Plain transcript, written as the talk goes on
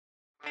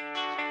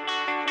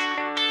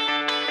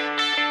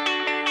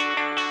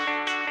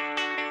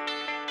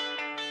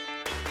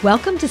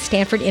Welcome to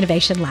Stanford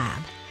Innovation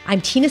Lab.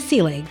 I'm Tina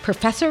Seelig,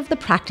 professor of the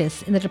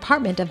practice in the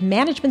Department of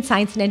Management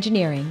Science and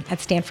Engineering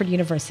at Stanford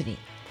University.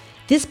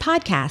 This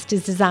podcast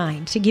is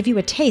designed to give you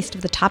a taste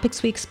of the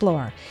topics we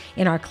explore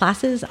in our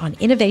classes on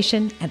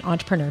innovation and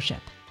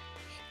entrepreneurship.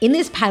 In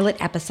this pilot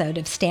episode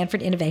of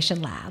Stanford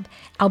Innovation Lab,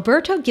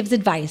 Alberto gives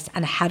advice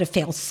on how to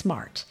fail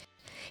smart.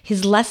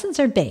 His lessons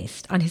are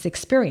based on his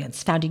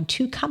experience founding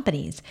 2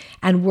 companies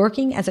and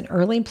working as an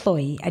early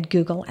employee at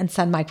Google and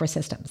Sun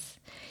Microsystems.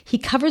 He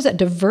covers a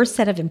diverse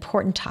set of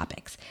important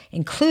topics,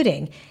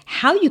 including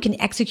how you can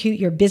execute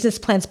your business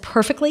plans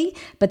perfectly,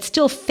 but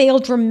still fail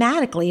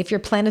dramatically if your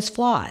plan is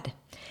flawed,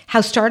 how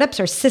startups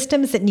are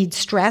systems that need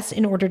stress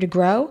in order to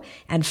grow,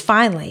 and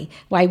finally,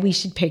 why we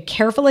should pay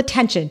careful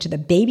attention to the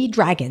baby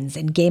dragons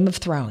in Game of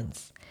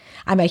Thrones.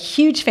 I'm a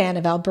huge fan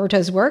of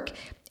Alberto's work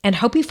and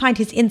hope you find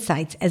his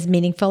insights as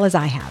meaningful as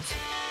I have.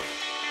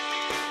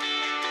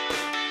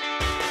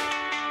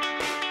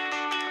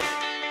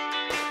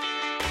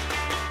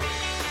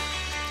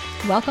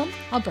 Welcome,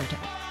 Alberto.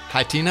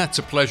 Hi, Tina. It's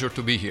a pleasure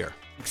to be here.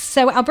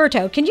 So,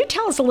 Alberto, can you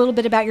tell us a little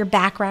bit about your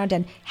background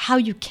and how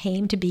you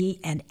came to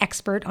be an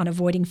expert on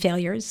avoiding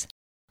failures?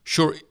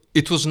 Sure.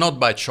 It was not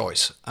by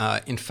choice.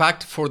 In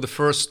fact, for the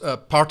first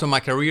part of my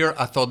career,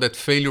 I thought that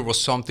failure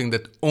was something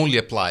that only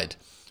applied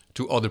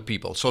to other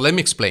people. So let me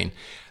explain.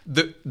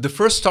 The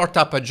first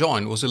startup I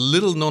joined was a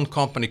little-known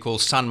company called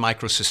Sun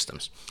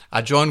Microsystems.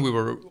 I joined, we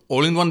were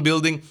all in one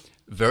building,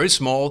 very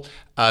small.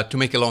 To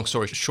make a long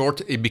story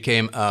short, it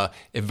became a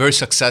very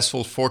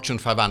successful Fortune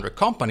 500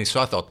 company.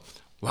 So I thought,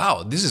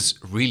 wow, this is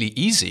really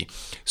easy.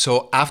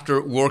 So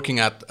after working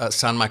at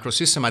Sun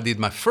Microsystems, I did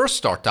my first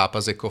startup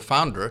as a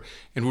co-founder,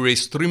 and we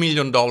raised $3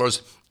 million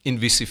in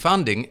VC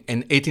funding.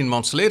 And 18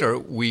 months later,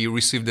 we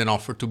received an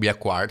offer to be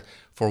acquired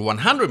for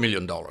 $100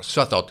 million.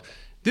 So I thought,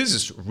 this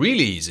is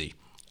really easy.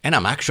 And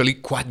I'm actually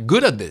quite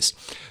good at this.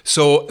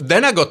 So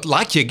then I got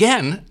lucky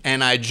again,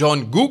 and I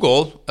joined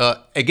Google,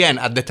 again,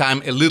 at the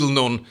time, a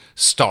little-known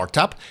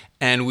startup.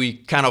 And we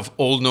kind of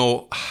all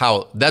know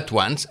how that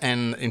went.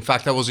 And in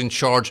fact, I was in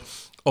charge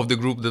of the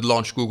group that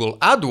launched Google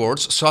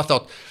AdWords. So I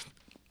thought,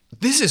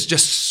 this is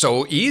just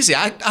so easy.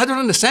 I don't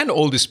understand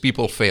all these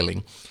people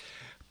failing.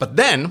 But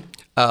then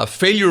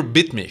failure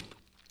bit me.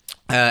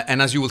 And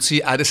as you will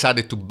see, I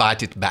decided to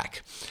bite it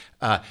back.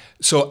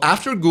 So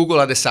after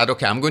Google, I decided,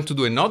 okay, I'm going to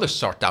do another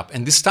startup.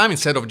 And this time,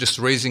 instead of just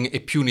raising a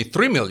puny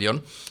 $3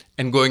 million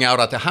and going out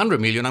at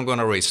 $100 million, I'm going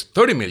to raise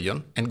 $30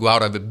 million and go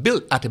out at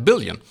 $1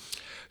 billion.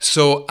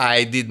 So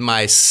I did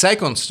my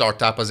second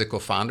startup as a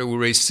co-founder. We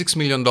raised $6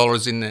 million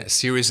in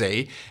Series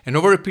A. And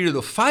over a period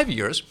of 5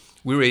 years,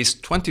 we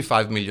raised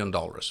 $25 million.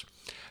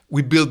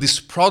 We built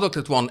this product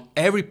that won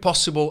every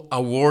possible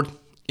award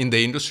in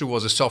the industry. It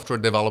was a software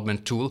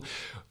development tool.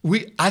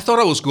 I thought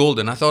I was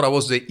golden. I thought I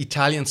was the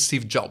Italian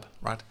Steve Jobs,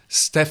 right?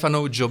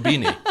 Stefano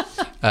Giobini,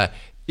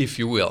 if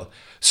you will.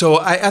 So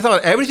I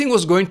thought everything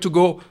was going to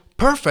go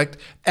perfect.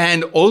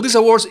 And all these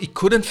awards, it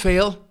couldn't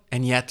fail.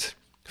 And yet,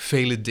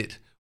 fail it did.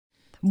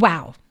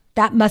 Wow,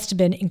 that must have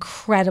been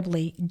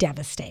incredibly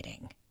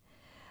devastating.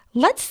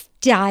 Let's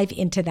dive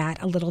into that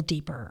a little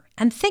deeper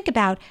and think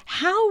about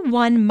how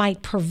one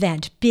might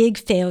prevent big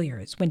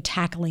failures when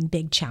tackling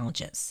big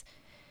challenges.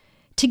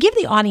 To give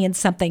the audience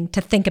something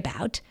to think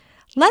about,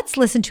 let's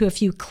listen to a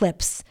few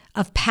clips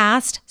of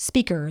past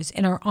speakers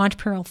in our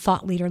Entrepreneurial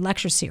Thought Leader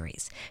lecture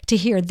series to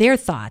hear their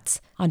thoughts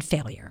on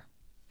failure.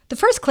 The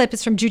first clip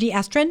is from Judy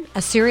Estrin,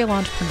 a serial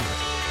entrepreneur.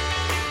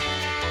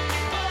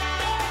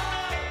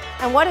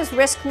 And what does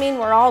risk mean?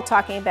 We're all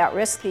talking about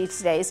risk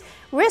these days.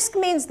 Risk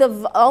means the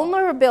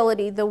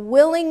vulnerability, the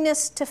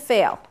willingness to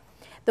fail,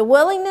 the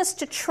willingness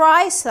to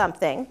try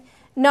something,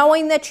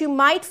 knowing that you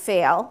might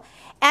fail.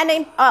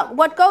 And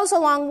what goes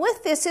along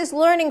with this is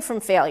learning from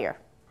failure.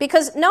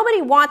 Because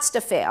nobody wants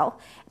to fail,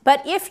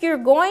 but if you're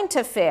going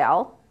to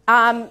fail,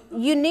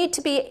 you need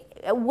to be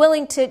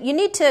you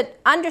need to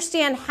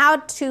understand how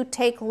to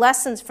take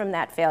lessons from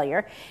that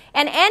failure.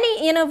 And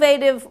any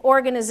innovative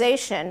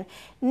organization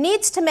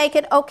needs to make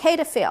it okay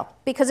to fail.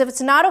 Because if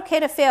it's not okay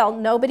to fail,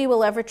 nobody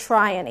will ever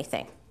try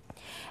anything.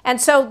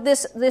 And so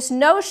this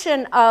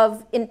notion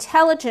of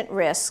intelligent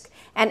risk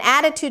and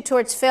attitude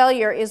towards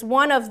failure is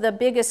one of the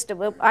biggest,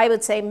 I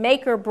would say,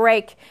 make or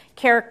break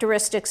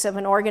characteristics of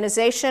an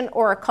organization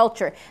or a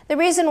culture. The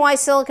reason why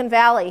Silicon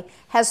Valley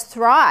has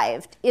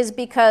thrived is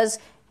because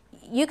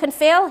you can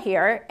fail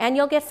here and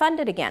you'll get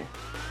funded again.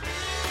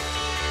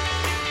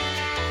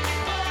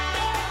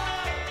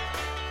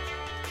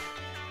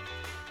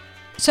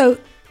 So,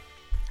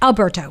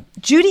 Alberto,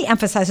 Judy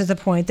emphasizes the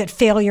point that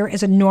failure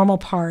is a normal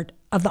part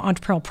of the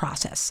entrepreneurial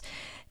process.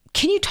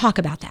 Can you talk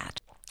about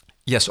that?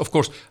 Yes, of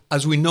course.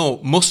 As we know,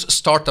 most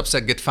startups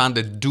that get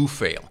funded do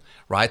fail,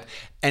 right?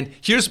 And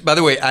here's, by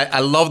the way, I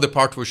love the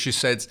part where she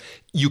says,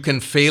 you can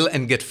fail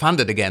and get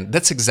funded again.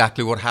 That's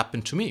exactly what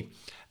happened to me.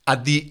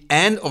 At the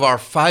end of our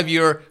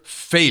 5-year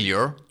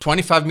failure,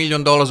 $25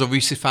 million of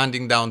VC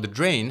funding down the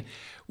drain,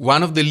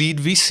 one of the lead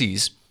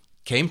VCs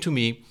came to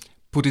me,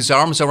 put his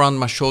arms around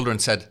my shoulder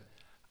and said,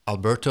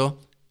 Alberto,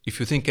 if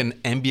you think an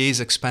MBA is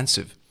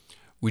expensive,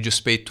 We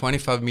just paid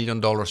 $25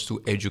 million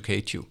to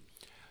educate you.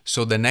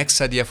 So the next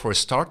idea for a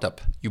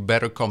startup, you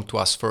better come to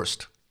us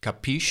first.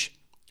 Capiche?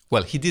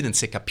 Well, he didn't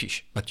say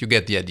capiche, but you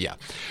get the idea.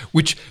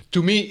 Which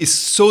to me is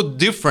so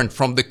different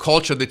from the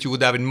culture that you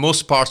would have in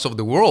most parts of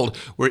the world,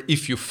 where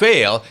if you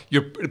fail,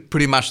 you're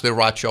pretty much they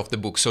write you off the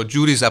book. So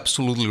Judy is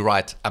absolutely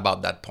right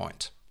about that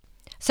point.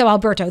 So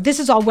Alberto, this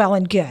is all well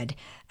and good,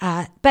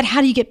 but how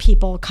do you get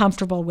people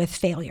comfortable with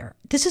failure?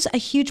 This is a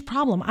huge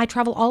problem. I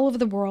travel all over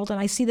the world and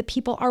I see that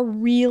people are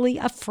really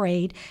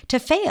afraid to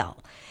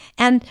fail.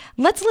 And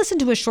let's listen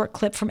to a short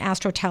clip from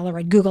Astro Teller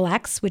at Google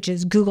X, which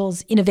is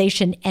Google's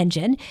innovation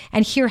engine,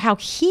 and hear how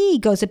he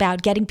goes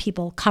about getting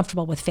people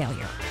comfortable with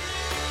failure.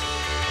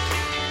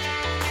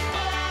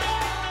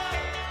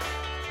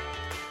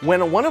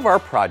 When one of our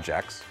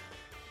projects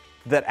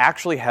that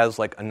actually has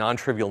like a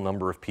non-trivial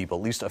number of people,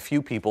 at least a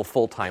few people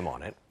full-time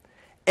on it,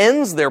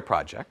 ends their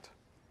project,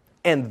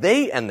 and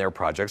they end their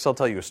projects, I'll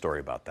tell you a story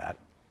about that.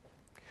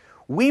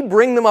 We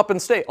bring them up on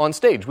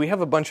stage. We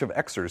have a bunch of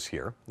Xers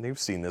here. They've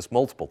seen this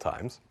multiple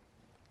times.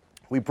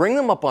 We bring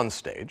them up on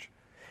stage,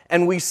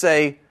 and we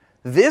say,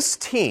 this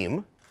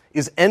team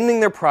is ending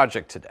their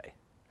project today.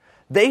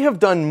 They have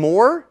done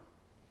more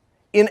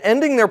in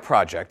ending their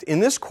project in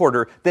this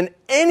quarter than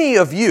any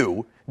of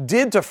you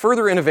did to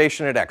further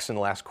innovation at X in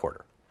the last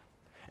quarter.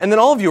 And then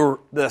all of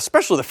you,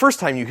 especially the first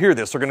time you hear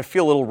this, are going to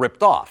feel a little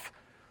ripped off.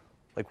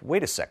 Like,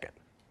 wait a second.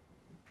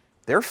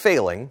 They're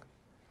failing.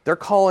 They're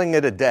calling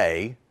it a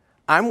day.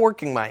 I'm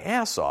working my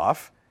ass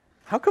off.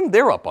 How come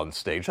they're up on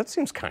stage? That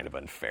seems kind of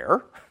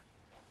unfair.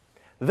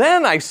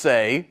 Then I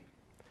say,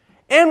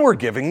 and we're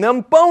giving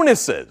them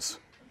bonuses.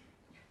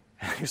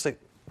 And you say,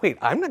 wait,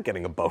 I'm not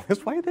getting a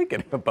bonus. Why are they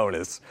getting a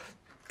bonus?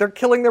 They're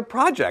killing their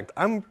project.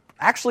 I'm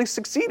actually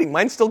succeeding.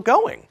 Mine's still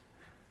going.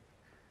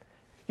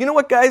 You know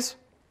what, guys?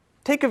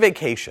 Take a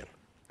vacation.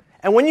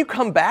 And when you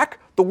come back,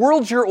 the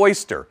world's your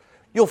oyster.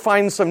 You'll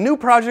find some new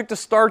project to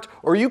start,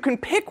 or you can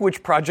pick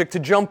which project to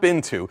jump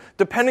into,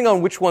 depending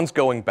on which one's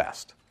going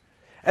best.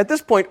 At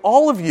this point,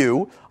 all of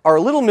you are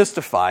a little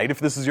mystified, if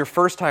this is your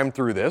first time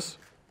through this,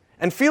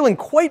 and feeling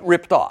quite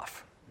ripped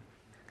off.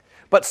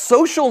 But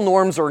social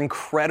norms are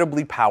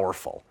incredibly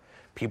powerful.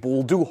 People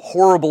will do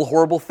horrible,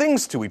 horrible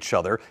things to each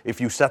other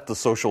if you set the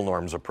social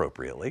norms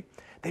appropriately.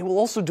 They will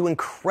also do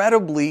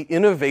incredibly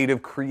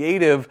innovative,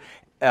 creative,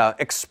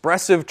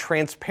 expressive,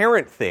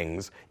 transparent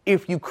things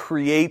if you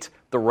create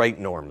the right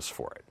norms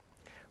for it.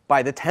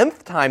 By the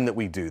 10th time that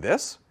we do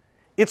this,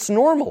 it's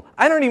normal.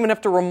 I don't even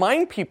have to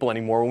remind people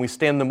anymore when we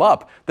stand them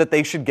up that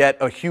they should get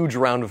a huge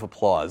round of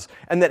applause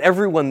and that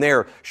everyone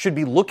there should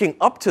be looking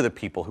up to the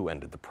people who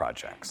ended the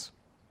projects.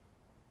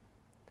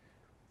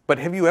 But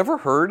have you ever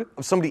heard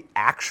of somebody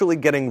actually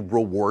getting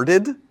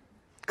rewarded?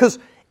 Because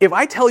if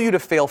I tell you to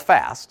fail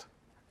fast,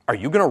 are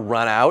you going to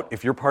run out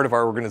if you're part of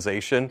our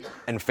organization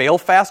and fail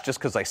fast just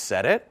because I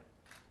said it?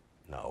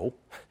 No.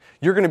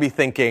 You're going to be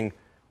thinking,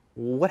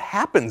 what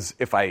happens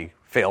if I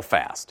fail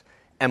fast?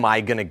 Am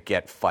I going to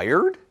get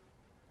fired?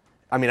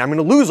 I mean, I'm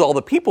going to lose all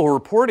the people who are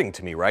reporting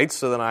to me, right?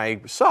 So then I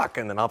suck,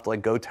 and then I'll have to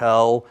go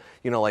tell,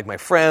 my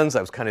friends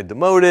I was kind of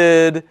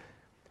demoted.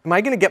 Am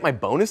I going to get my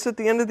bonus at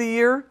the end of the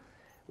year?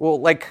 Well,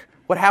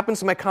 what happens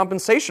to my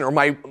compensation or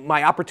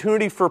my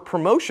opportunity for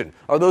promotion?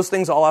 Are those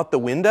things all out the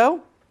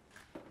window?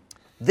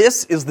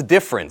 This is the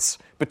difference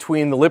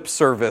between the lip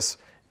service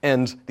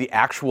and the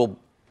actual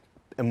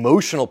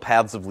emotional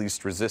paths of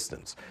least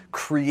resistance.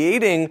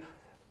 Creating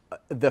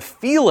the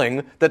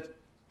feeling that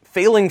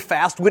failing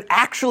fast would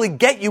actually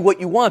get you what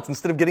you want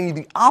instead of getting you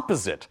the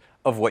opposite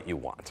of what you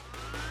want.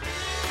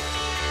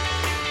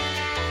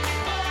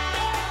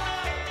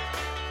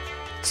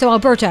 So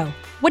Alberto,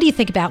 what do you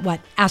think about what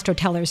Astro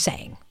Teller is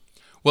saying?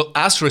 Well,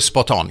 Astro is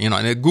spot on. In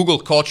a Google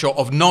culture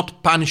of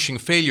not punishing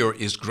failure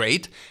is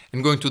great,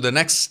 and going to the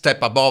next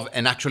step above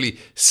and actually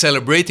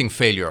celebrating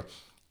failure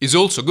is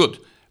also good.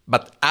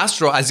 But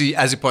Astro, as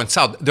he points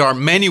out, there are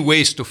many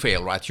ways to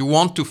fail, right? You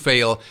want to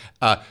fail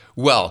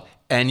well,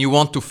 and you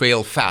want to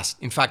fail fast.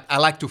 In fact, I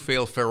like to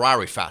fail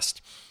Ferrari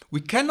fast. We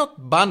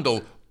cannot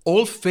bundle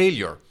all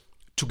failure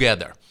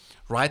together,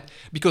 right?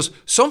 Because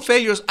some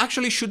failures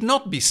actually should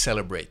not be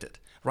celebrated,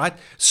 right?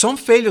 Some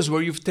failures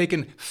where you've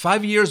taken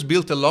 5 years,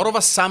 built a lot of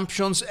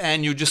assumptions,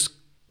 and you just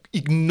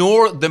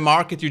ignore the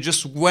market. You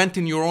just went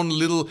in your own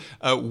little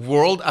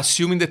world,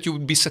 assuming that you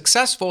would be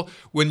successful.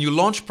 When you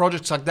launch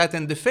projects like that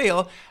and they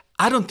fail,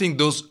 I don't think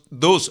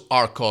those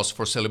are cause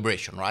for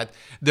celebration, right?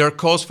 They're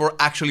cause for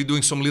actually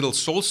doing some little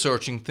soul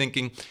searching,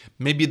 thinking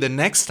maybe the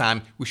next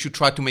time we should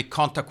try to make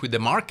contact with the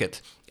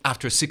market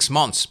after 6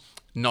 months,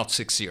 not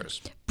 6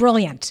 years.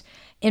 Brilliant.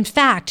 In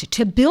fact,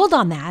 to build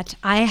on that,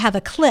 I have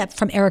a clip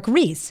from Eric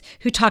Ries,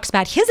 who talks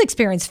about his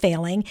experience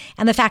failing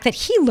and the fact that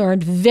he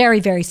learned very,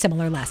 very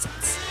similar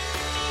lessons.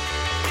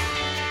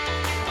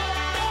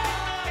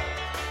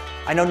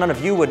 I know none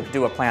of you would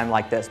do a plan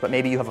like this, but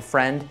maybe you have a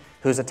friend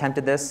who's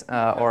attempted this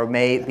or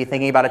may be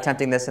thinking about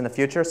attempting this in the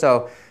future.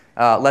 So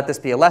let this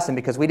be a lesson,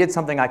 because we did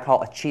something I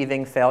call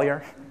achieving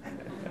failure.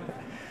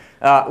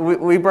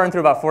 We burned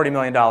through about $40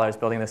 million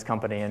building this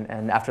company,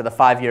 and after the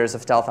 5 years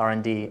of stealth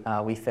R&D,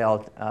 we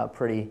failed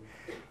pretty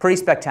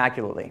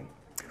spectacularly.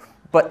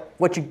 But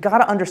what you got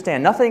to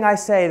understand, nothing I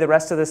say the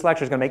rest of this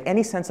lecture is going to make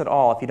any sense at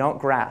all if you don't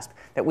grasp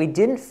that we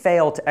didn't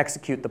fail to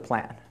execute the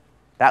plan.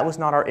 That was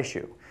not our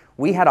issue.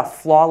 We had a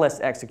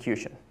flawless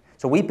execution.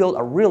 So we built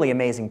a really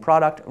amazing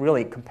product,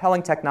 really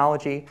compelling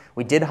technology.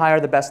 We did hire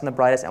the best and the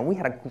brightest, and we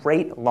had a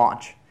great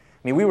launch. I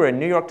mean, we were in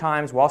New York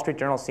Times, Wall Street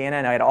Journal,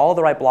 CNN. I had all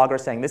the right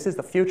bloggers saying this is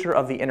the future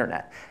of the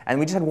internet. And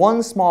we just had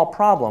one small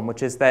problem,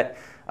 which is that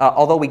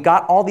although we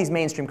got all these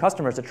mainstream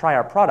customers to try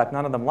our product,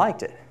 none of them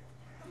liked it.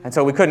 And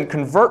so we couldn't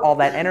convert all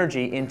that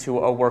energy into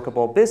a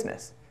workable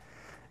business.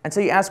 And so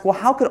you ask, well,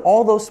 how could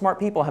all those smart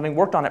people, having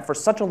worked on it for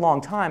such a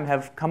long time,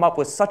 have come up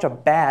with such a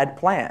bad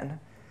plan?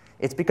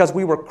 It's because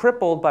we were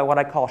crippled by what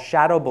I call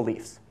shadow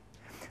beliefs.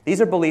 These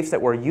are beliefs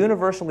that were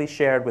universally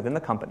shared within the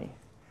company,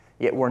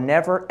 yet were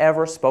never,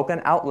 ever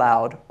spoken out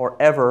loud or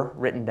ever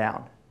written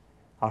down.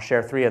 I'll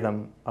share 3 of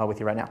them with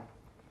you right now.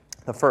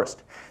 The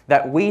first,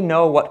 that we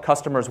know what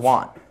customers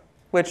want,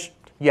 which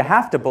you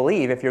have to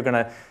believe if you're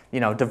going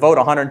to devote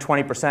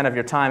 120% of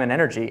your time and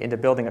energy into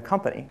building a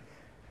company.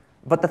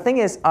 But the thing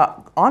is,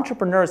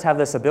 entrepreneurs have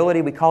this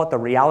ability, we call it the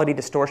reality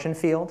distortion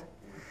field.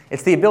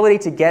 It's the ability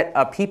to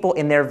get people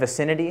in their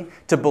vicinity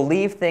to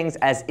believe things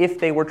as if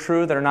they were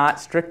true that are not,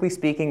 strictly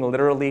speaking,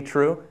 literally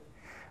true.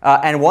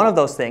 And one of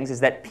those things is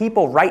that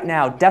people right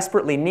now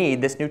desperately need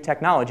this new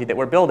technology that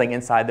we're building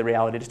inside the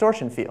reality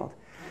distortion field.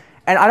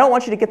 And I don't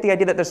want you to get the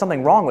idea that there's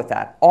something wrong with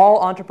that. All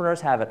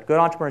entrepreneurs have it, good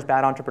entrepreneurs,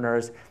 bad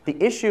entrepreneurs.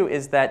 The issue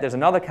is that there's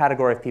another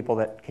category of people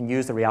that can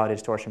use the reality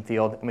distortion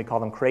field, and we call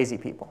them crazy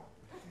people.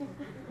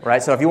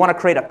 Right? So if you want to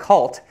create a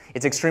cult,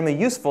 it's extremely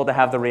useful to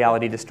have the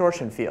reality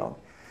distortion field.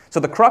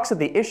 So the crux of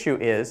the issue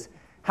is,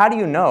 how do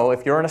you know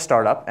if you're in a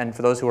startup, and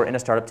for those who are in a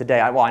startup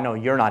today, I know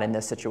you're not in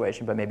this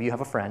situation, but maybe you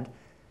have a friend.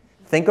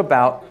 Think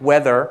about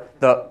whether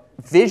the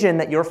vision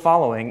that you're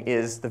following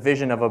is the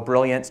vision of a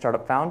brilliant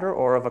startup founder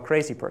or of a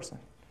crazy person.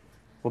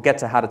 We'll get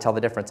to how to tell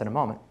the difference in a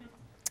moment.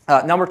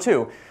 Number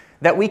 2,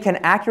 that we can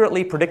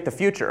accurately predict the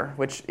future,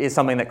 which is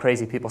something that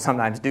crazy people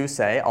sometimes do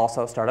say,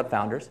 also startup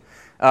founders.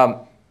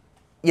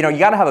 You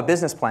got to have a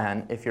business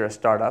plan if you're a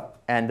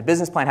startup, and the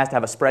business plan has to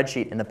have a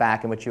spreadsheet in the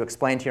back in which you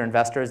explain to your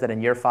investors that in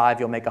year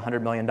 5 you'll make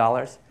 $100 million.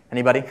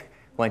 Anybody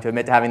willing to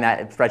admit to having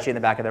that spreadsheet in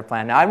the back of their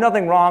plan? Now, I have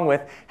nothing wrong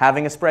with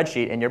having a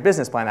spreadsheet in your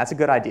business plan. That's a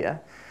good idea.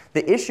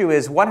 The issue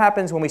is what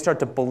happens when we start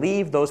to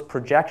believe those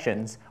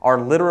projections are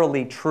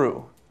literally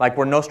true, like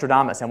we're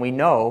Nostradamus and we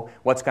know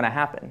what's going to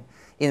happen.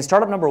 In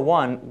startup number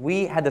 1,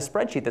 we had the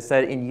spreadsheet that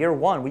said in year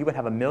 1 we would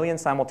have 1 million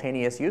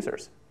simultaneous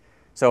users.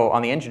 So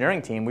on the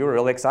engineering team, we were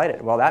really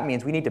excited. Well, that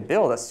means we need to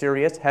build a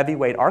serious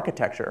heavyweight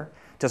architecture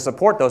to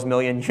support those 1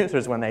 million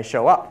users when they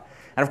show up.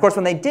 And of course,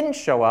 when they didn't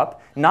show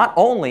up, not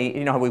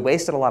only we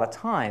wasted a lot of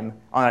time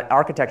on an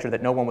architecture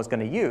that no one was going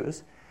to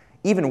use,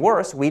 even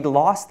worse, we'd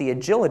lost the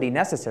agility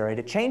necessary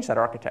to change that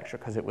architecture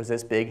because it was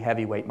this big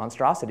heavyweight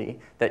monstrosity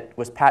that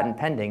was patent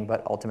pending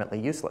but ultimately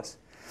useless.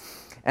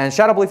 And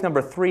shadow belief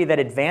number 3, that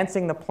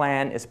advancing the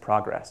plan is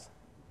progress.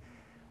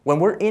 When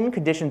we're in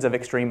conditions of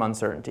extreme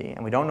uncertainty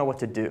and we don't know what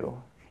to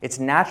do, it's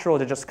natural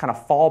to just kind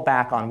of fall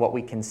back on what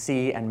we can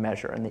see and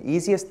measure. And the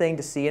easiest thing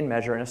to see and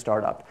measure in a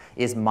startup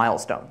is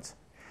milestones.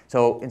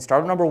 So in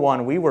startup number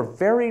 1, we were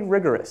very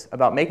rigorous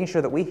about making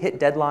sure that we hit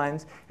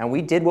deadlines and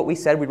we did what we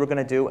said we were going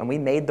to do and we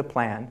made the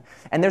plan.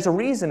 And there's a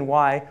reason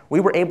why we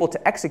were able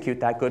to execute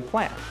that good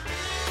plan.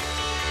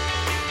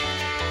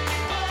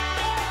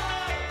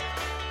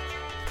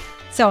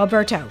 So,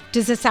 Alberto,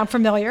 does this sound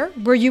familiar?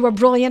 Were you a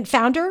brilliant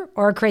founder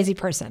or a crazy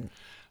person?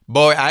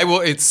 Boy,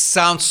 it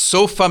sounds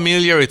so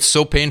familiar. It's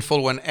so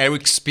painful when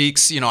Eric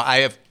speaks. I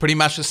have pretty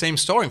much the same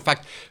story. In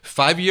fact,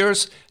 5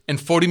 years and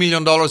 $40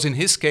 million in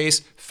his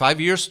case,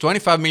 5 years,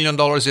 $25 million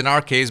in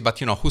our case, but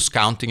who's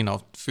counting,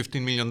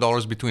 $15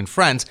 million between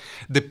friends.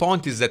 The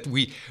point is that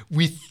we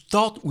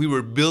thought we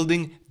were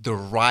building the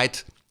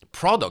right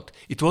product.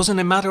 It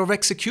wasn't a matter of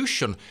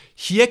execution.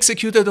 He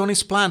executed on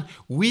his plan.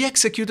 We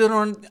executed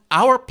on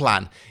our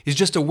plan. It's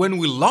just that when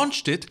we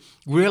launched it,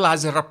 we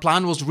realized that our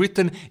plan was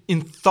written in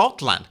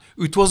thought land.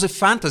 It was a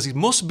fantasy.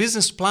 Most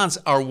business plans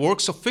are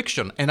works of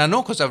fiction. And I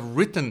know because I've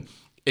written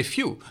a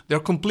few. They're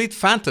complete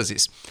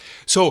fantasies.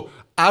 So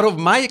out of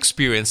my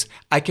experience,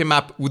 I came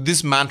up with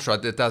this mantra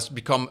that has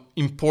become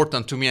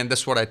important to me, and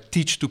that's what I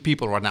teach to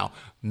people right now.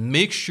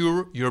 Make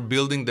sure you're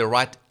building the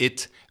right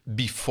it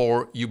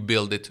before you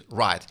build it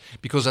right.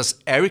 Because as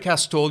Eric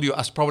has told you,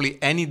 as probably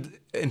any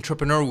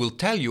entrepreneur will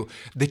tell you,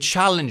 the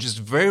challenge is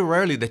very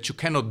rarely that you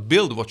cannot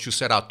build what you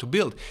set out to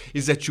build,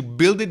 is that you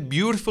build it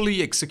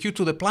beautifully, execute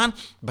to the plan,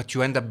 but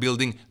you end up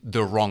building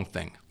the wrong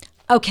thing.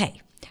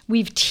 Okay,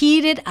 we've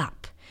teed it up.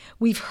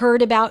 We've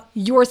heard about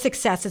your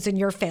successes and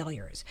your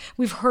failures.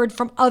 We've heard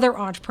from other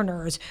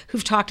entrepreneurs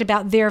who've talked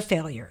about their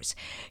failures.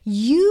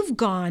 You've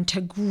gone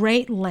to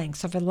great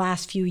lengths over the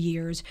last few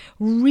years,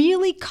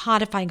 really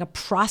codifying a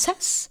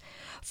process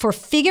for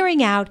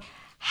figuring out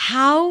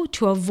how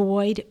to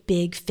avoid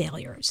big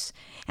failures.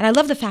 And I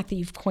love the fact that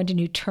you've coined a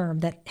new term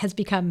that has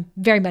become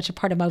very much a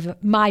part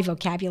of my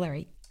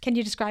vocabulary. Can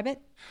you describe it?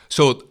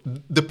 So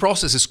the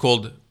process is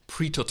called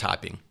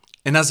prototyping.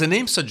 And as the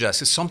name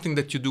suggests, it's something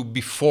that you do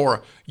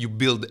before you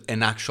build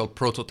an actual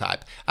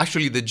prototype.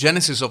 Actually, the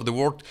genesis of the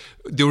word,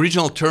 the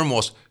original term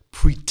was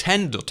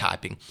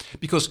pretendotyping.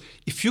 Because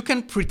if you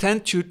can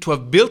pretend to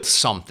have built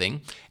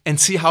something and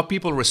see how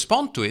people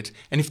respond to it,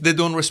 and if they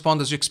don't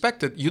respond as you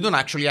expected, you don't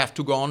actually have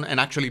to go on and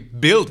actually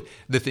build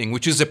the thing,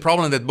 which is a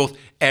problem that both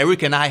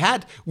Eric and I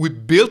had. We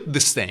built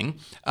this thing,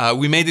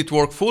 we made it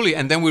work fully,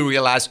 and then we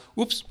realized,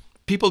 oops,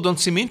 people don't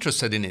seem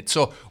interested in it.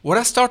 So what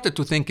I started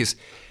to think is,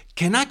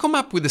 can I come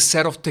up with a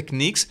set of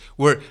techniques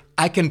where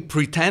I can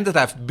pretend that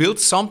I've built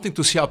something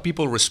to see how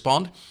people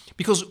respond?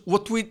 Because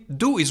what we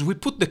do is we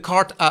put the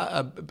cart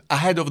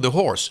ahead of the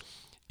horse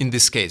in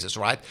these cases,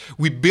 right?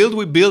 We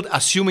build,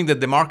 assuming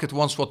that the market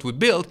wants what we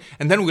build,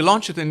 and then we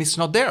launch it and it's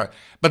not there.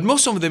 But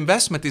most of the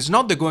investment is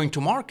not the going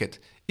to market.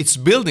 It's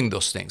building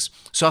those things.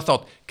 So I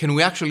thought, can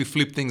we actually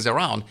flip things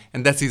around?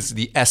 And that is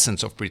the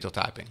essence of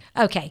prototyping.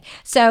 Okay.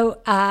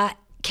 So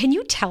can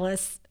you tell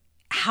us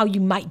how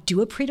you might do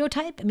a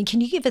prototype? I mean,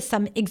 can you give us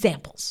some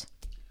examples?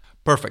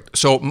 Perfect.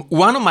 So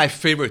one of my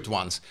favorite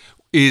ones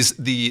is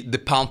the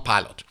Palm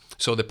Pilot.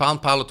 So the Palm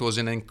Pilot was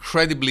an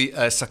incredibly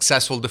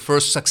the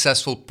first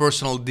successful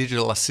personal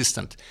digital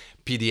assistant,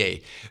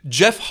 PDA.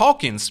 Jeff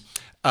Hawkins,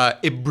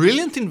 a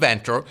brilliant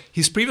inventor,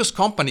 his previous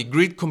company,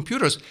 Grid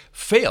Computers,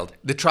 failed.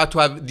 They tried to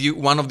have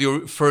one of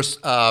the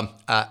first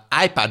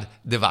iPad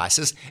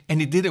devices,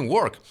 and it didn't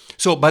work.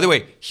 So, by the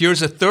way,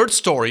 here's a third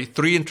story,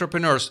 three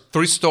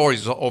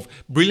stories of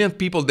brilliant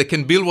people that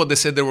can build what they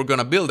said they were going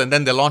to build, and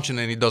then they launch it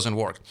and it doesn't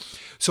work.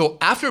 So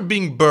after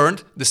being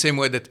burned, the same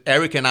way that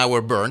Eric and I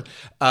were burned,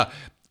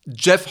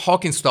 Jeff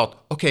Hawkins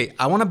thought, okay,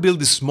 I want to build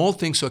this small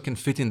thing so it can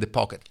fit in the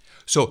pocket.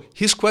 So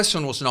his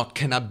question was not,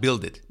 can I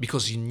build it?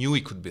 Because he knew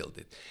he could build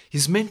it.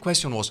 His main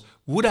question was,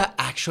 would I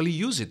actually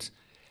use it?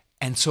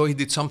 And so he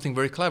did something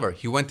very clever.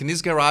 He went in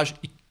his garage,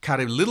 he cut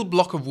a little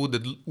block of wood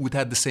that would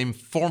have the same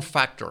form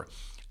factor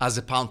as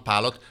a Palm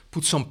Pilot,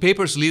 put some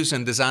paper sleeves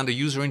and designed a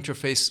user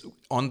interface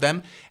on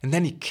them, and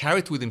then he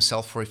carried it with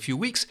himself for a few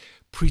weeks,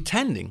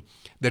 pretending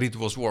that it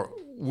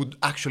would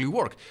actually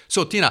work.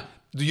 So Tina,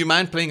 do you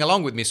mind playing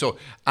along with me? So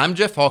I'm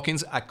Jeff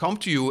Hawkins. I come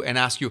to you and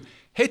ask you,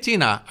 hey,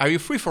 Tina, are you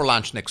free for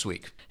lunch next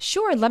week?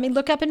 Sure. Let me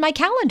look up in my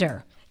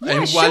calendar. Yeah,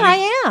 And sure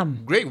I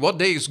am. Great. What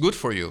day is good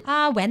for you?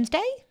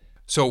 Wednesday?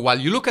 So while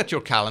you look at your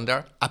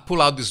calendar, I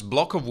pull out this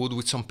block of wood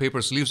with some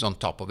paper sleeves on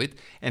top of it,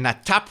 and I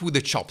tap with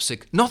a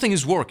chopstick. Nothing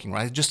is working,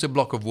 right? It's just a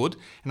block of wood.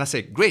 And I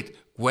say, great,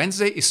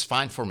 Wednesday is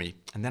fine for me.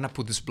 And then I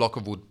put this block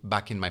of wood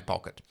back in my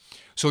pocket.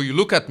 So you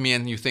look at me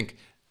and you think,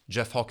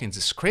 Jeff Hawkins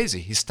is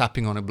crazy. He's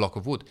tapping on a block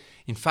of wood.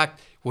 In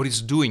fact, what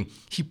he's doing,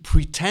 he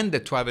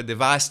pretended to have a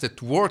device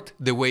that worked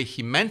the way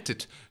he meant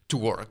it to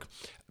work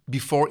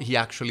before he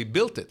actually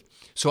built it.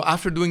 So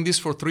after doing this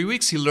for 3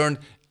 weeks, he learned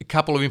a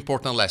couple of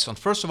important lessons.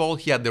 First of all,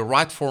 he had the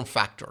right form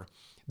factor.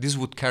 This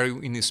would carry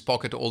in his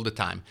pocket all the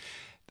time.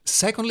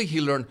 Secondly,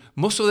 he learned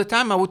most of the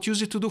time I would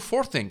use it to do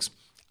 4 things: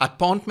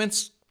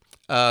 appointments,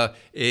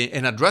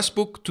 an address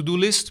book, to-do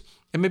list,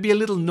 and maybe a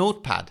little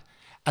notepad.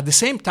 At the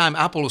same time,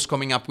 Apple was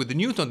coming up with the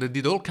Newton that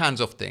did all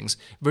kinds of things,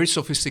 very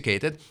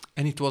sophisticated,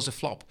 and it was a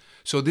flop.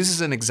 So this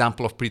is an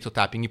example of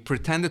prototyping. He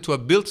pretended to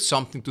have built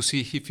something to see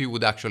if he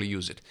would actually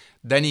use it.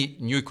 Then he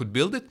knew he could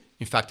build it.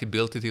 In fact, he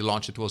built it, he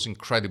launched it, was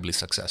incredibly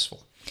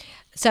successful.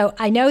 So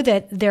I know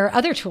that there are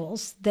other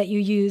tools that you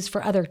use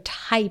for other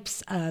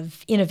types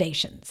of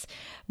innovations.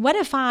 What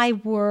if I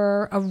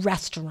were a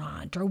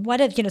restaurant? Or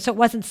what if, so it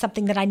wasn't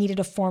something that I needed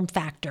a form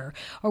factor?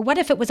 Or what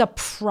if it was a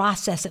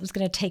process that was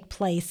going to take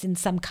place in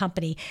some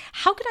company?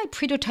 How could I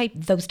prototype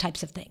those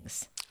types of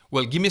things?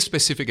 Well, give me a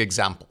specific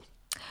example.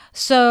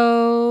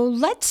 So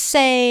let's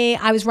say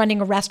I was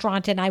running a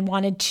restaurant and I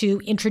wanted to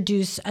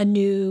introduce a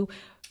new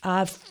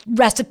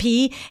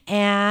recipe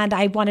and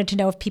I wanted to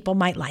know if people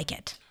might like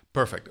it.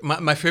 Perfect.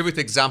 My favorite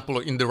example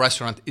in the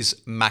restaurant is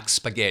Max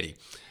Spaghetti.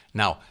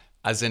 Now,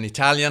 as an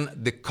Italian,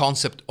 the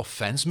concept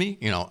offends me.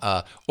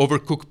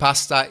 Overcooked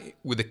pasta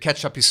with a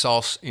ketchup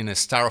sauce in a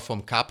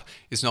styrofoam cup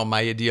is not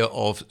my idea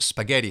of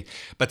spaghetti.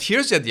 But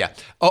here's the idea.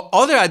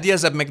 Other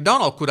ideas at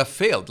McDonald's could have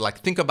failed. Like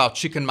think about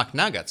chicken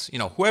McNuggets.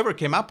 Whoever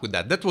came up with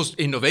that was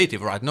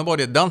innovative, right?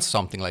 Nobody had done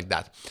something like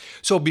that.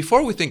 So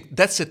before we think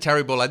that's a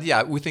terrible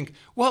idea, we think,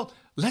 well,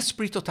 let's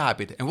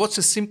prototype it. And what's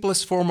the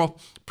simplest form of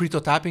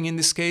prototyping in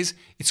this case?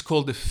 It's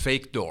called the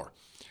fake door.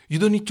 You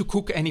don't need to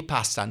cook any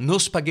pasta. No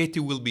spaghetti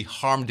will be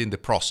harmed in the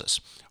process,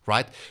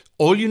 right?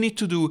 All you need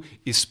to do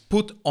is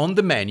put on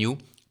the menu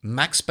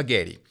Max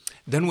Spaghetti.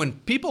 Then when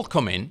people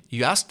come in,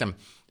 you ask them,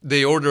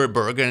 they order a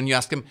burger and you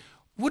ask them,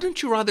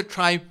 wouldn't you rather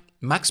try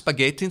Max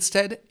Spaghetti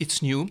instead?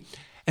 It's new.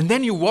 And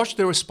then you watch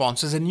the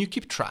responses and you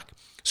keep track.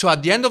 So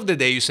at the end of the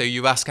day, you say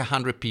you ask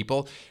 100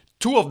 people,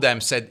 2 of them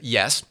said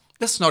yes,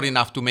 That's not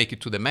enough to make it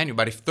to the menu.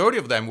 But if 30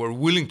 of them were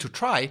willing to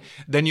try,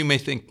 then you may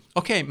think,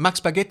 okay, Max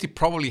Spaghetti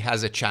probably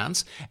has a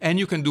chance, and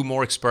you can do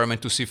more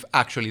experiment to see if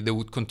actually they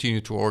would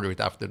continue to order it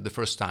after the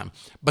first time.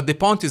 But the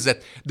point is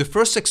that the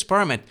first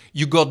experiment,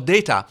 you got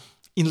data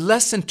in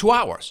less than 2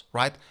 hours,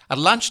 right? At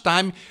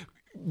lunchtime,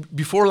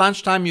 before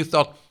lunchtime, you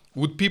thought,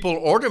 would people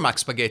order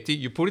Max Spaghetti?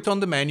 You put it on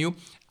the menu.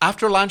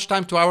 After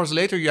lunchtime, 2 hours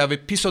later, you have a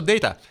piece of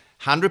data.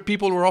 100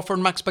 people were offered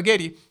Max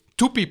Spaghetti.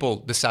 2 people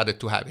decided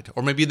to have it.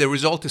 Or maybe the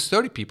result is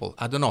 30 people.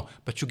 I don't know.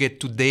 But you get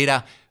to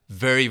data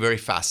very, very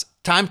fast.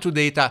 Time to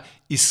data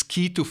is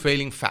key to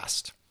failing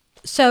fast.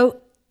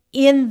 So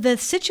in the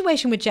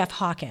situation with Jeff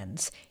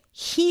Hawkins,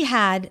 he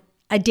had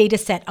a data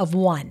set of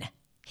 1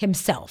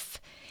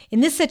 himself. In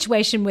this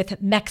situation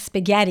with Max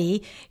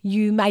Spaghetti,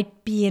 you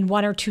might be in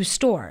 1 or 2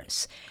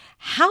 stores.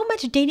 How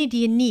much data do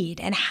you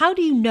need, and how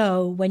do you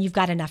know when you've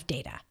got enough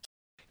data?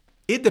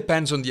 It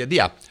depends on the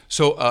idea.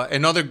 So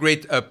another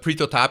great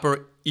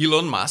prototyper,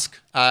 Elon Musk,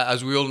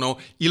 as we all know,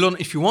 Elon,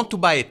 if you want to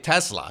buy a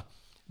Tesla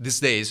these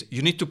days,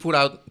 you need to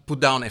put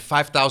down a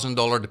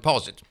 $5,000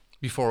 deposit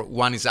before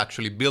one is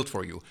actually built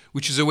for you,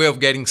 which is a way of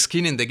getting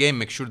skin in the game,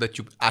 make sure that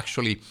you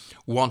actually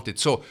want it.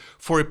 So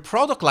for a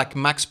product like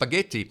Max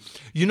Spaghetti,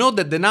 you know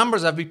that the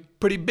numbers have been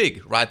pretty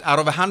big, right? Out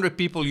of 100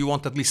 people, you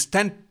want at least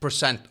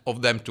 10%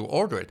 of them to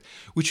order it,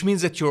 which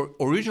means that your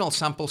original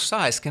sample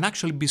size can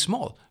actually be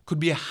small.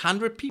 Could be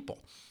 100 people,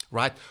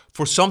 right?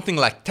 For something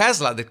like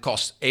Tesla that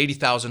costs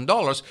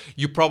 $80,000,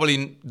 you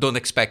probably don't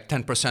expect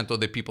 10% of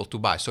the people to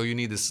buy. So you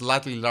need a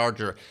slightly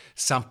larger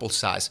sample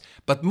size.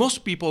 But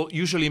most people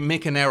usually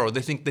make an error.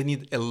 They think they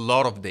need a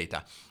lot of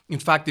data. In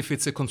fact, if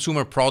it's a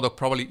consumer product,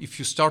 probably if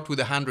you start with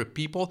 100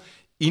 people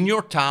in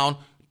your town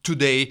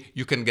today,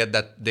 you can get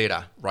that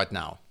data right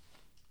now.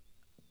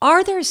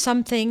 Are there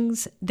some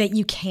things that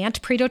you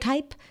can't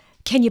prototype?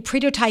 Can you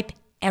prototype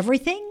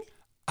everything?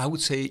 I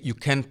would say you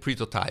can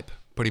prototype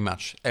pretty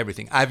much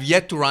everything. I've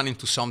yet to run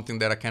into something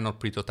that I cannot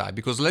prototype,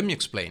 because let me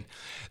explain.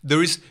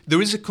 There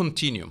is a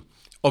continuum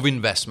of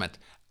investment.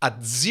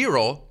 At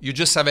 0, you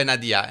just have an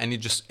idea and it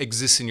just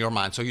exists in your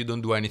mind, so you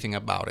don't do anything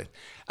about it.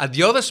 At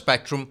the other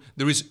spectrum,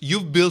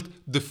 you've built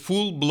the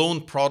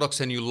full-blown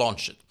products and you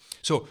launch it.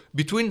 So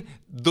between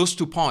those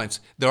 2 points,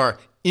 there are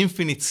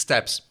infinite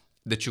steps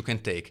that you can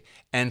take.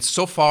 And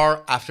so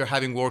far, after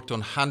having worked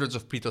on hundreds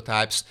of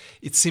prototypes,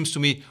 it seems to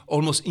me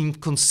almost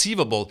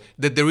inconceivable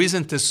that there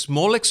isn't a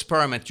small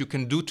experiment you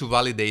can do to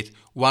validate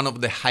one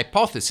of the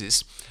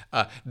hypotheses,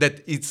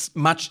 that it's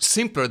much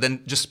simpler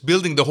than just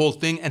building the whole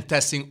thing and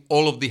testing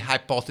all of the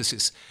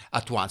hypotheses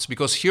at once.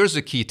 Because here's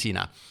the key,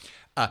 Tina.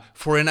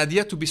 For an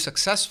idea to be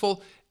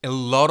successful, a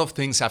lot of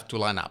things have to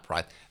line up,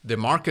 right? The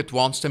market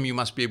wants them, you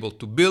must be able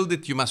to build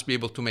it, you must be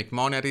able to make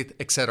money at it,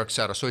 etc.,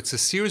 etc. So it's a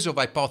series of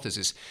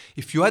hypotheses.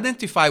 If you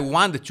identify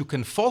one that you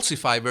can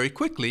falsify very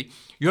quickly,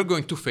 you're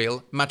going to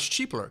fail much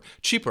cheaper.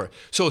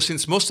 So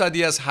since most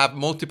ideas have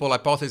multiple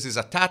hypotheses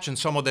attached and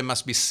some of them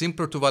must be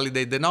simpler to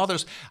validate than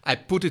others, I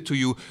put it to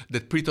you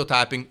that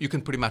prototyping, you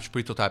can pretty much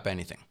prototype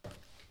anything.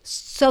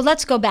 So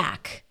let's go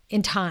back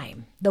in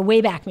time, the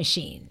Wayback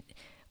Machine,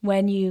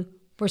 when you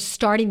were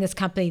starting this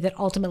company that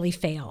ultimately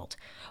failed.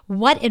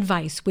 What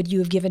advice would you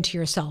have given to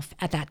yourself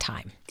at that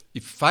time?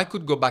 If I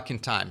could go back in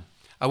time,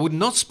 I would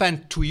not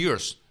spend 2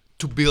 years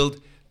to build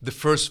the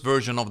first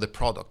version of the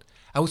product.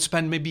 I would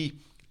spend maybe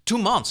 2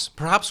 months,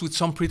 perhaps with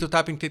some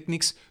prototyping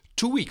techniques,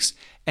 2 weeks.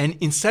 And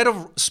instead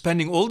of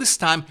spending all this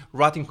time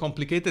writing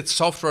complicated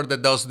software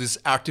that does this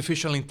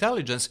artificial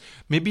intelligence,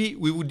 maybe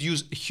we would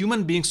use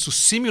human beings to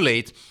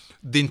simulate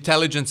the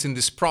intelligence in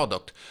this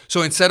product.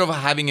 So instead of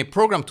having a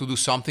program to do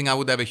something, I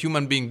would have a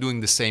human being doing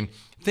the same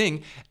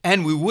thing.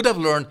 And we would have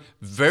learned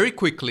very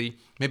quickly,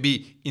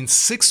 maybe in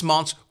 6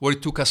 months, what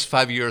it took us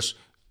 5 years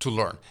to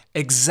learn.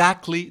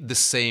 Exactly the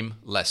same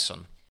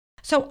lesson.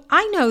 So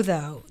I know,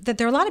 though, that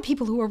there are a lot of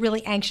people who are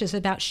really anxious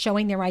about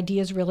showing their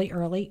ideas really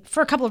early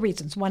for a couple of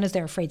reasons. One is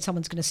they're afraid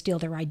someone's going to steal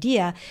their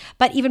idea.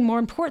 But even more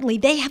importantly,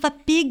 they have a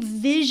big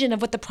vision of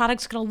what the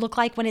product's going to look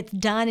like when it's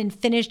done and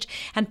finished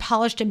and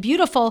polished and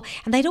beautiful.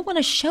 And they don't want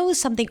to show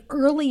something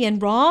early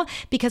and raw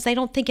because they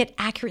don't think it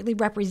accurately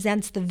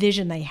represents the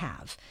vision they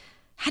have.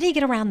 How do you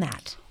get around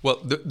that? Well,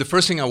 the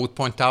first thing I would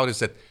point out is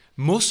that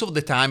most of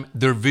the time,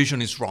 their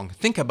vision is wrong.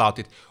 Think about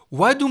it.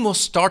 Why do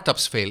most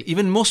startups fail?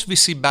 Even most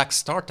VC-backed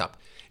startup.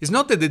 It's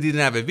not that they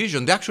didn't have a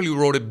vision. They actually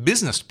wrote a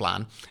business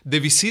plan. The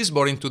VCs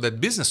bought into that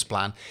business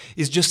plan.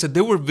 It's just that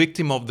they were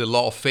victim of the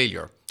law of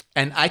failure.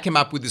 And I came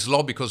up with this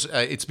law because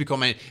it's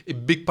become a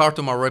big part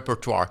of my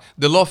repertoire.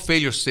 The law of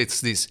failure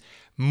states this: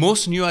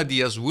 most new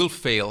ideas will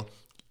fail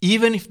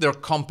even if they're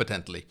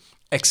competently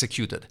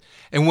executed.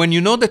 And when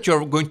you know that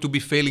you're going to be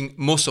failing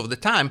most of the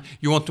time,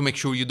 you want to make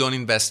sure you don't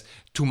invest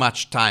too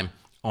much time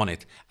on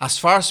it. As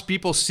far as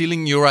people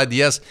stealing your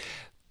ideas,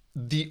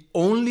 the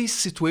only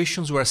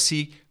situations where I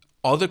see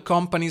other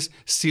companies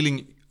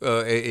stealing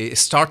a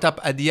startup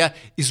idea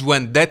is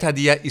when that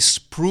idea is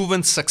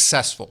proven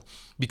successful.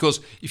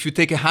 Because if you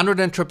take 100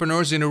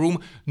 entrepreneurs in a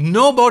room,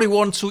 nobody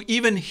wants to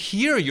even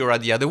hear your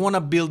idea. They want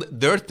to build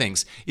their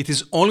things. It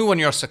is only when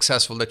you're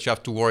successful that you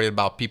have to worry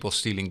about people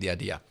stealing the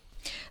idea.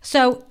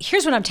 So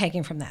here's what I'm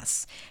taking from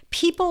this.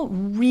 People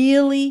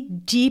really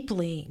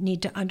deeply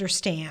need to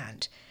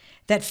understand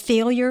that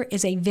failure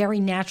is a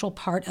very natural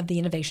part of the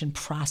innovation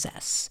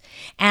process.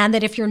 And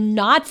that if you're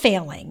not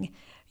failing,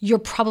 you're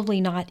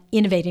probably not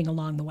innovating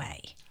along the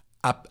way.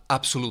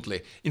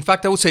 Absolutely. In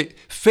fact, I would say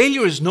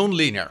failure is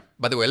non-linear.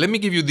 By the way, let me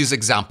give you this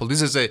example.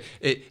 This is a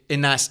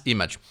nice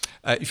image.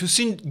 If you've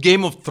seen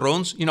Game of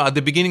Thrones, at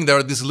the beginning there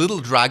are these little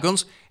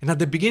dragons, and at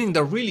the beginning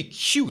they're really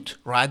cute,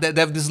 right? They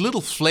have these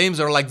little flames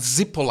that are like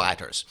Zippo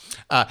lighters.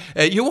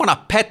 You want to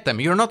pet them.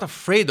 You're not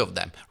afraid of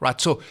them, right?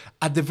 So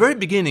at the very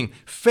beginning,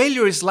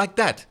 failure is like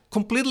that,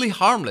 completely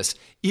harmless,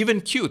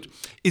 even cute.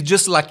 It's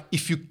just like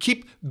if you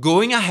keep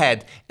going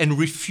ahead and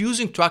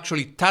refusing to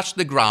actually touch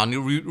the ground,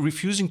 you're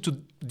refusing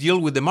to deal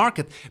with the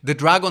market, the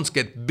dragons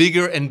get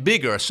bigger and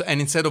bigger. So, and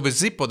instead of a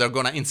Zippo, they're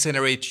going to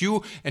incinerate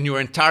you and your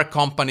entire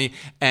company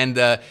and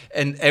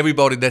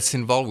everybody that's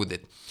involved with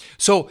it.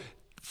 So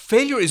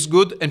failure is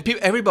good, and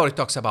everybody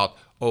talks about,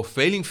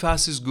 failing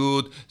fast is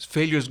good,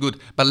 failure is good.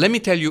 But let me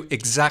tell you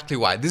exactly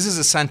why. This is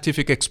a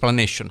scientific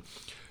explanation.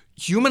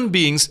 Human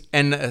beings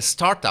and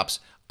startups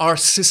are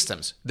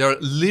systems. They're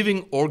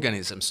living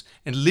organisms,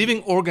 and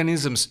living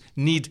organisms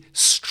need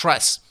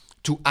stress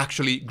to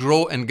actually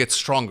grow and get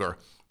stronger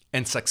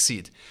and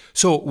succeed.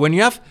 So when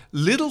you have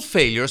little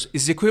failures,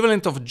 it's the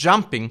equivalent of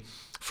jumping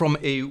from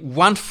a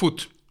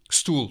 1-foot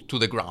stool to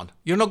the ground.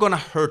 You're not going to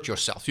hurt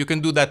yourself. You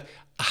can do that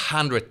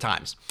 100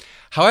 times.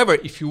 However,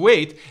 if you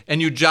wait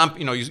and you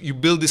jump, you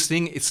build this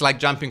thing, it's like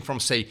jumping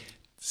from, say,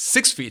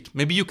 6 feet.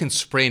 Maybe you can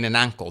sprain an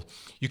ankle.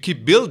 You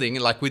keep building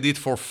like we did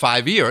for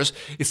 5 years.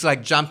 It's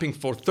like jumping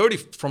from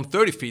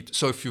 30 feet.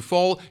 So if you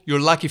fall, you're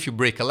lucky if you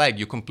break a leg.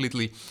 You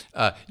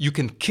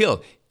can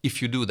kill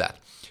if you do that.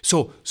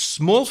 So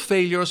small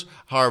failures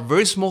are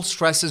very small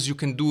stresses. You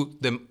can do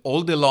them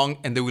all day long,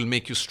 and they will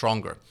make you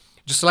stronger.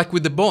 Just like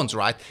with the bones,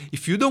 right?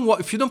 If you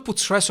don't put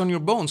stress on your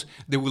bones,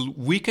 they will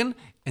weaken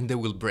and they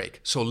will break.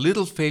 So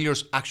little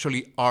failures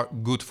actually are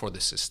good for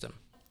the system.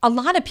 A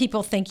lot of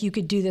people think you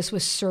could do this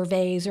with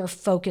surveys or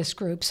focus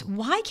groups.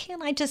 Why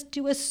can't I just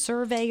do a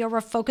survey or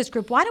a focus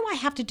group? Why do I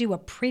have to do a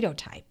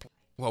prototype?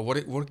 Well, what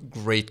a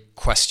great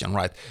question,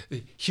 right?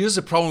 Here's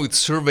the problem with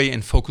survey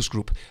and focus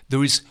group.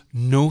 There is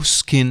no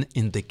skin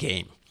in the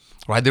game,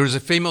 right? There is a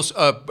famous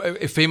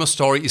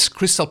story is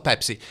Crystal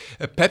Pepsi.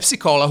 Pepsi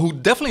Cola, who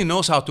definitely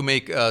knows how to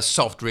make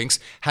soft drinks,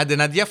 had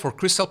an idea for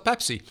Crystal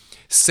Pepsi.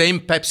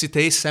 Same Pepsi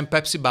taste, same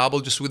Pepsi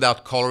bubble, just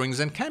without colorings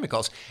and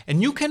chemicals.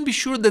 And you can be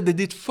sure that they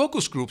did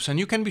focus groups, and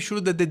you can be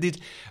sure that they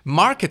did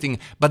marketing,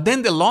 but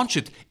then they launched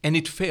it and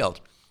it failed.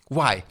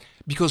 Why?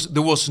 Because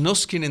there was no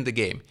skin in the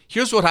game.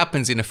 Here's what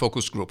happens in a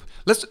focus group.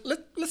 Let's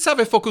have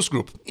a focus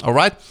group, all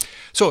right?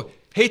 So,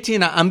 hey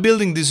Tina, I'm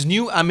building this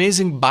new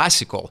amazing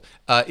bicycle.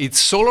 It's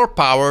solar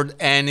powered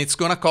and it's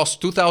gonna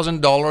cost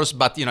 $2,000,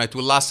 but it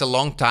will last a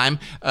long time.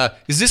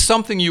 Is this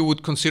something you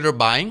would consider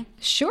buying?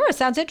 Sure,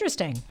 sounds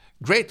interesting.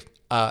 Great.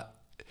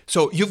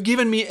 So you've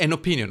given me an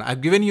opinion.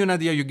 I've given you an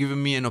idea, you've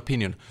given me an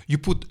opinion. You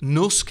put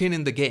no skin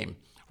in the game.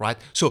 Right?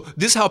 So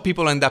this is how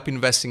people end up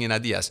investing in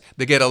ideas.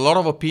 They get a lot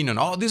of opinion.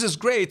 Oh, this is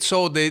great.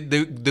 So they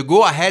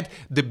go ahead,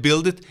 they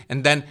build it,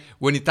 and then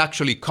when it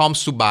actually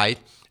comes to buy it,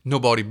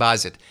 nobody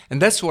buys it.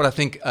 And that's what I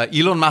think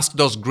Elon Musk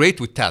does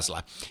great with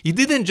Tesla. He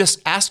didn't just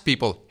ask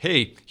people,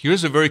 hey,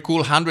 here's a very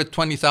cool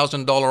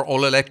 $120,000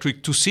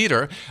 all-electric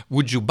 2-seater.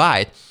 Would you buy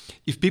it?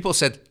 If people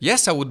said,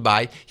 yes, I would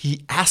buy,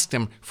 he asked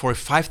them for a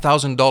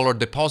 $5,000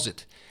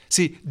 deposit.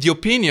 See, the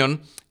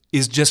opinion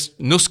is just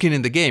no skin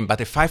in the game,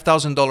 but a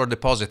 $5,000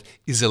 deposit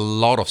is a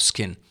lot of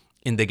skin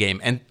in the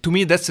game. And to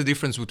me, that's the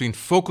difference between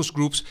focus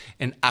groups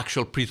and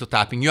actual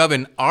prototyping. You have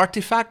an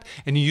artifact,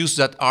 and you use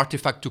that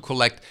artifact to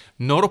collect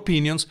not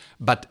opinions,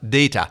 but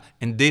data.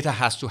 And data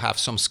has to have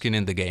some skin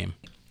in the game.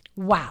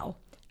 Wow.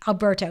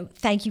 Alberto,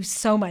 thank you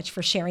so much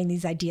for sharing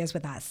these ideas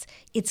with us.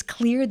 It's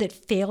clear that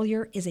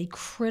failure is a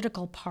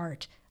critical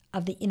part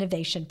of the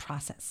innovation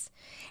process,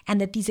 and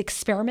that these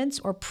experiments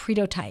or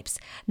prototypes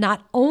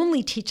not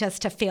only teach us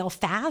to fail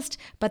fast,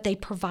 but they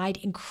provide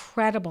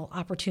incredible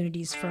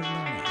opportunities for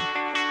learning.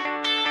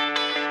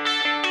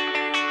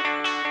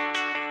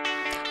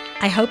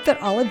 I hope that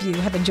all of you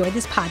have enjoyed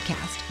this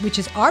podcast, which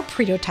is our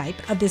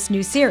prototype of this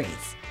new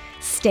series.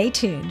 Stay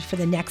tuned for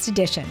the next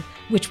edition,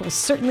 which will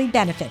certainly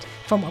benefit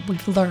from what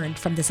we've learned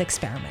from this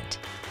experiment.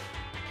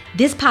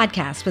 This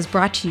podcast was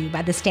brought to you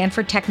by the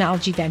Stanford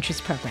Technology Ventures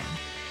Program.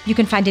 You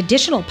can find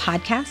additional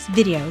podcasts,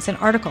 videos, and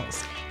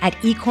articles at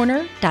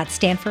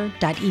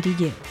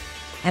ecorner.stanford.edu.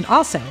 And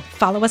also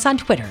follow us on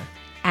Twitter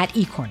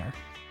 @ecorner.